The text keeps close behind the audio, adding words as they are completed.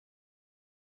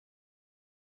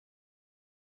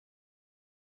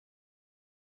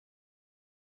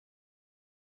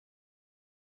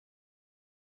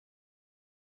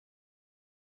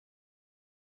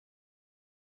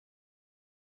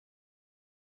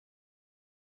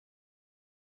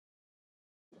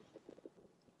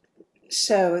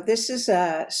So this is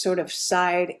a sort of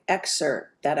side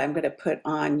excerpt that I'm going to put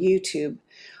on YouTube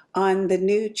on the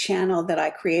new channel that I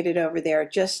created over there,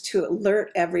 just to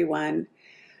alert everyone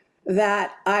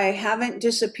that I haven't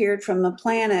disappeared from the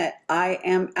planet. I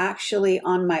am actually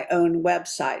on my own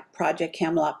website,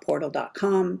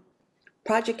 projectcamelotportal.com,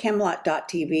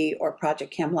 projectcamelot.tv, or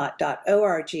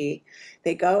projectcamelot.org.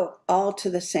 They go all to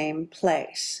the same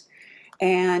place.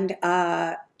 And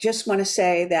just want to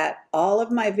say that all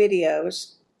of my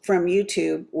videos from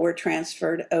YouTube were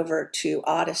transferred over to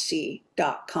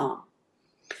odyssey.com.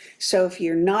 So if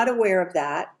you're not aware of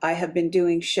that, I have been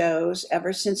doing shows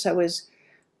ever since I was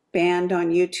banned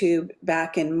on YouTube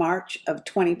back in March of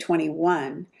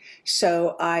 2021.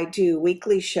 So I do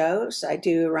weekly shows. I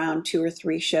do around 2 or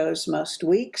 3 shows most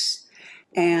weeks.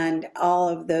 And all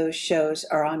of those shows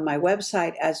are on my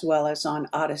website as well as on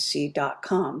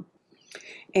odyssey.com.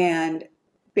 And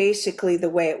basically the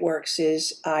way it works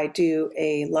is I do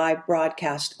a live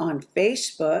broadcast on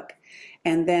Facebook,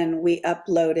 and then we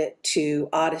upload it to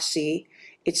Odyssey.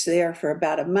 It's there for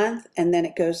about a month, and then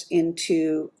it goes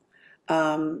into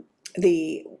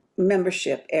the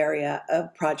membership area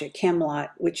of Project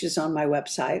Camelot, which is on my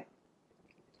website.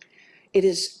 It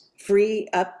is free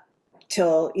up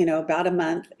till, about a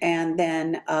month, and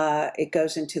then it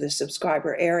goes into the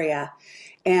subscriber area.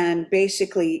 And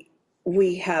basically,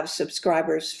 we have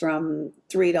subscribers from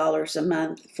 $3 a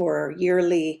month for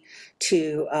yearly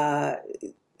to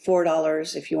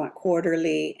 $4 if you want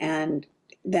quarterly, and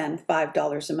then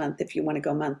 $5 a month if you want to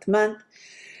go month to month.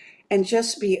 And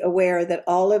just be aware that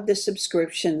all of the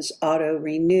subscriptions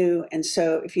auto-renew. And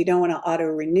so if you don't want to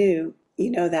auto-renew,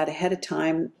 you know that ahead of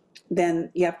time,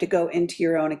 then you have to go into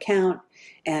your own account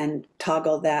and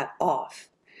toggle that off.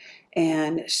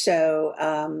 And so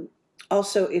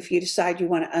also, if you decide you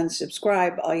want to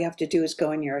unsubscribe, all you have to do is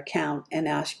go in your account and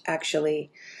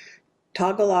actually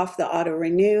toggle off the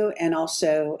auto-renew, and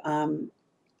also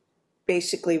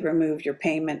basically remove your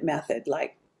payment method,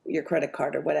 like your credit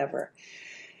card or whatever,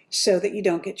 so that you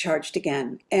don't get charged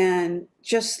again. And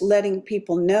just letting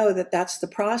people know that that's the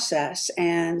process.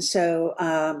 And so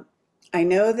I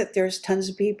know that there's tons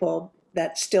of people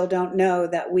that still don't know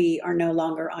that we are no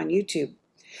longer on YouTube.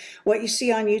 What you see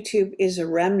on YouTube is a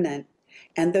remnant.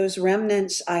 And those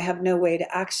remnants I have no way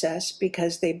to access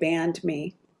because they banned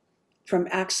me from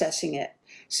accessing it.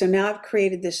 So now I've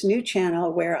created this new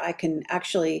channel where I can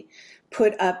actually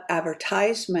put up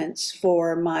advertisements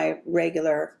for my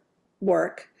regular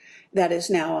work that is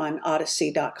now on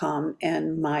odyssey.com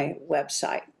and my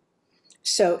website.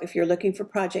 So if you're looking for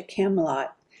Project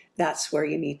Camelot, that's where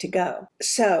you need to go.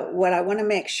 So what I want to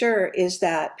make sure is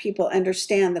that people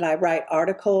understand that I write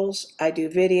articles, I do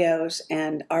videos,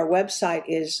 and our website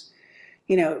is,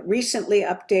 recently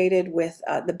updated with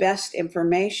the best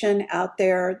information out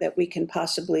there that we can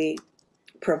possibly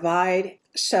provide.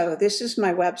 So this is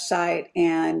my website,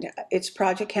 and it's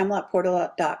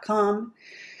projectcamelotportal.com.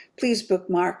 Please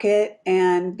bookmark it,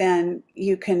 and then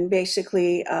you can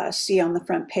basically see on the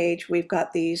front page we've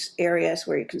got these areas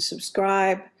where you can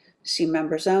subscribe, see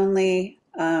members only,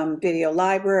 video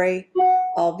library,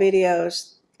 all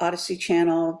videos, Odyssey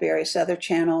channel, various other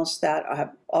channels that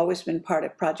have always been part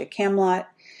of Project Camelot,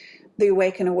 the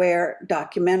Awake and Aware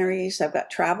documentaries. I've got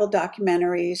travel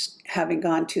documentaries, having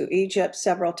gone to Egypt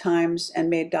several times and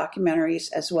made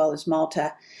documentaries, as well as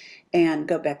Malta and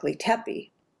Göbekli Tepe.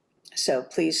 So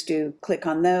please do click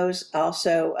on those.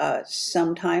 Also,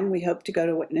 sometime we hope to go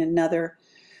to another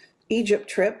Egypt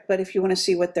trip, but if you want to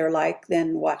see what they're like,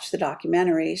 then watch the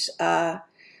documentaries.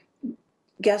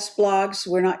 Guest blogs,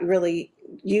 we're not really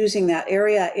using that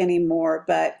area anymore,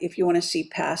 but if you want to see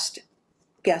past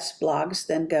guest blogs,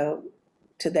 then go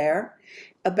to there.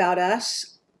 About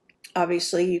Us,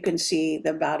 obviously you can see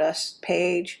the About Us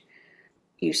page.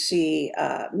 You see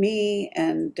me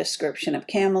and description of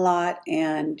Camelot,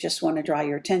 and just want to draw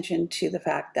your attention to the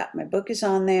fact that my book is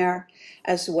on there,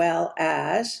 as well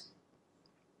as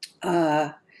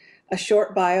a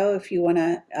short bio if you want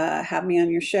to have me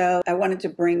on your show. I wanted to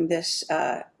bring this,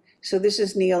 so this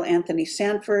is Neil Anthony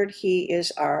Sanford. He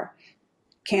is our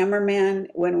cameraman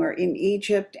when we're in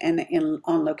Egypt and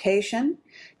on location,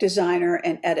 designer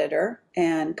and editor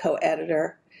and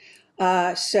co-editor.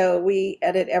 So we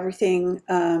edit everything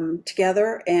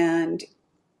together, and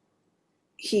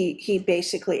he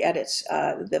basically edits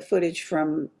the footage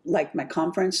from like my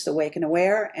conference, the Wake and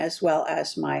Aware, as well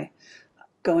as my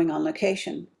going on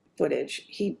location footage.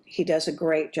 He does a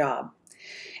great job.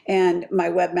 And my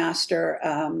webmaster,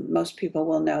 most people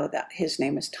will know that his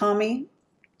name is Tommy.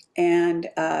 And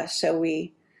so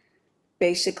we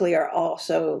basically are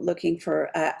also looking for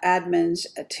admins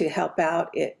to help out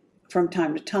it from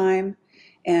time to time.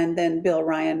 and then Bill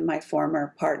Ryan, my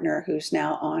former partner, who's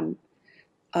now on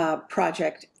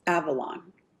Project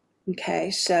Avalon.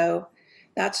 Okay, so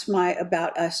that's my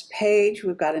About Us page.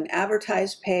 We've got an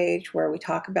advertise page where we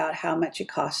talk about how much it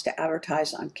costs to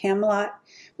advertise on Camelot.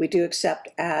 We do accept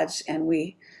ads, and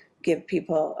we give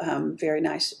people very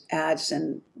nice ads,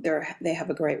 and they have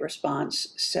a great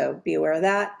response, so be aware of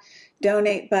that.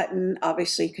 Donate button,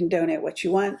 obviously you can donate what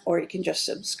you want, or you can just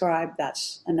subscribe.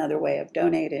 That's another way of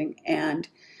donating, and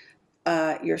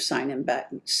your sign-in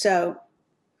button. So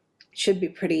it should be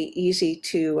pretty easy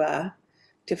to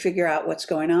figure out what's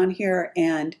going on here.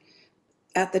 And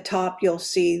at the top, you'll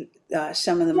see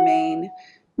some of the main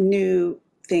new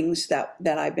things that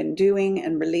I've been doing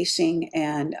and releasing.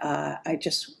 And I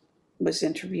just was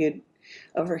interviewed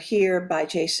over here by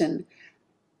Jason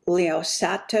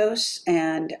Leosatos,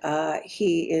 and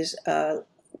he is a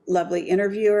lovely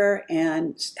interviewer,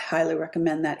 and highly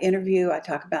recommend that interview. I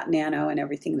talk about nano and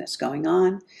everything that's going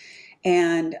on.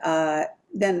 And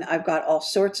then I've got all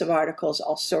sorts of articles,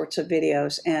 all sorts of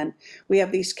videos, and we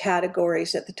have these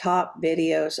categories at the top: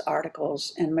 videos,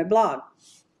 articles, and my blog.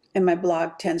 And my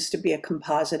blog tends to be a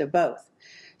composite of both.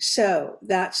 So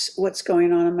that's what's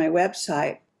going on my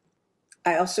website.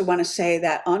 I also want to say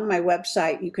that on my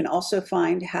website, you can also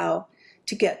find how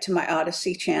to get to my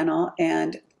Odyssey channel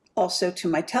and also to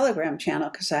my Telegram channel,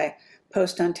 because I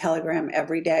post on Telegram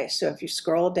every day. So if you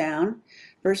scroll down,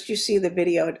 first you see the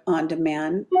video on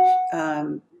demand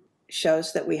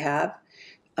shows that we have,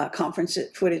 conference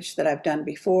footage that I've done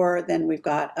before. Then we've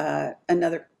got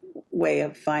another way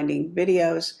of finding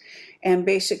videos. And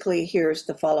basically here's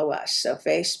the follow us. So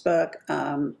Facebook,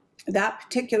 that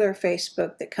particular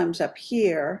Facebook that comes up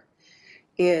here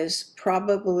is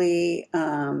probably,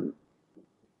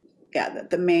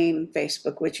 the main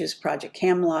Facebook, which is Project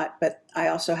Camelot. But I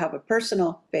also have a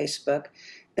personal Facebook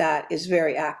that is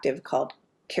very active called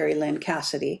Kerry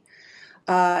Cassidy.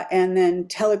 And then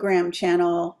Telegram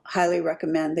channel, highly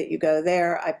recommend that you go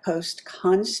there. I post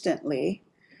constantly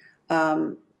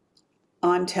on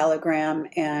Telegram,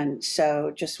 and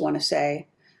so just want to say,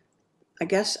 I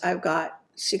guess I've got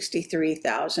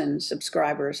 63,000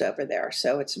 subscribers over there,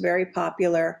 so it's very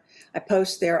popular. I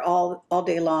post there all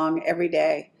day long, every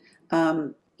day.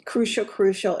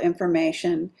 Crucial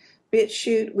information.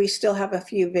 BitChute, we still have a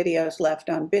few videos left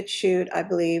on BitChute, I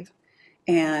believe.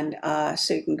 And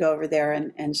so you can go over there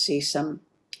and see some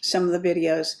of the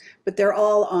videos, but they're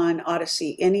all on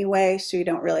Odyssey anyway, so you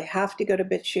don't really have to go to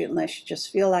BitChute unless you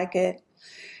just feel like it.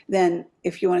 Then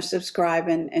if you want to subscribe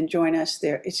and join us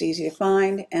there, it's easy to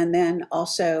find. And then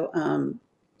also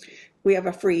we have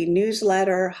a free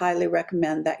newsletter. Highly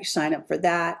recommend that you sign up for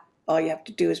that. All you have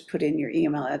to do is put in your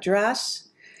email address.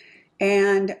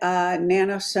 And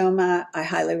Nanosoma, I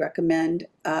highly recommend.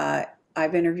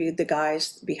 I've interviewed the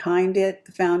guys behind it,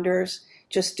 the founders.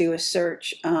 Just do a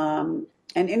search. And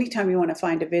anytime you want to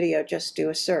find a video, just do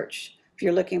a search. If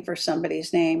you're looking for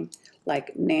somebody's name,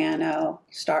 like Nano,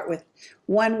 start with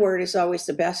one word is always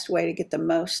the best way to get the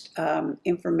most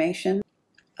information.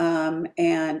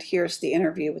 And here's the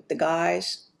interview with the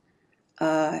guys.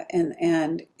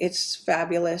 And it's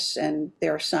fabulous, and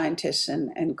they're scientists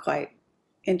and quite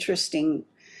interesting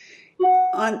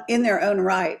in their own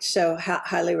right, so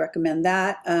highly recommend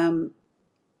that,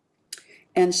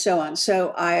 and so on.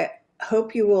 So I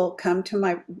hope you will come to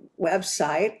my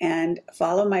website and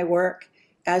follow my work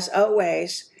as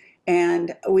always.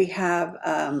 And we had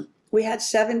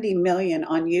 70 million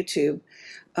on YouTube.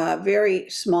 A very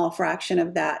small fraction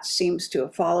of that seems to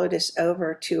have followed us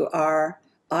over to our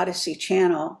Odyssey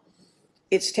channel.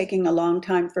 It's taking a long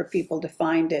time for people to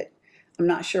find it. I'm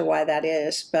not sure why that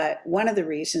is, but one of the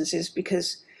reasons is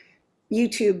because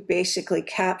YouTube basically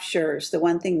captures, the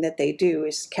one thing that they do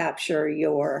is capture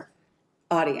your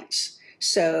audience.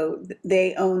 So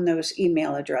they own those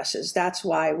email addresses. That's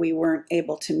why we weren't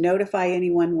able to notify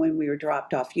anyone when we were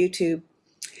dropped off YouTube.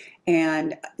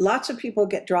 And lots of people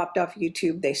get dropped off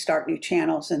YouTube, they start new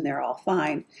channels, and they're all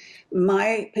fine.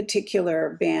 My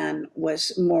particular ban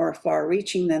was more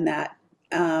far-reaching than that.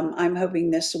 I'm hoping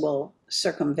this will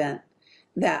circumvent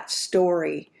that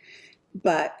story,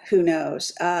 but who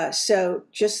knows. So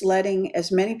just letting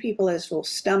as many people as will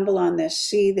stumble on this,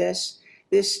 see this.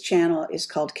 This channel is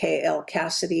called KL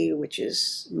Cassidy, which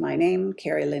is my name,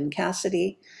 Kerry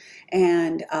Cassidy.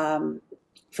 And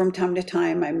from time to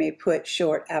time, I may put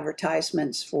short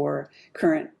advertisements for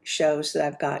current shows that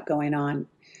I've got going on.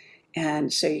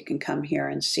 And so you can come here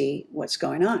and see what's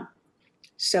going on.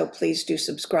 So please do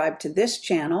subscribe to this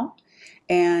channel.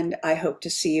 And I hope to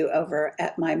see you over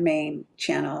at my main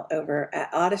channel over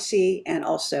at Odyssey, and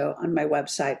also on my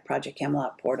website,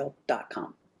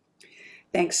 projectcamelotportal.com.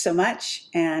 Thanks so much,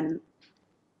 and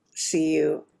see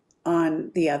you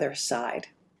on the other side.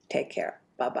 Take care.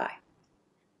 Bye-bye.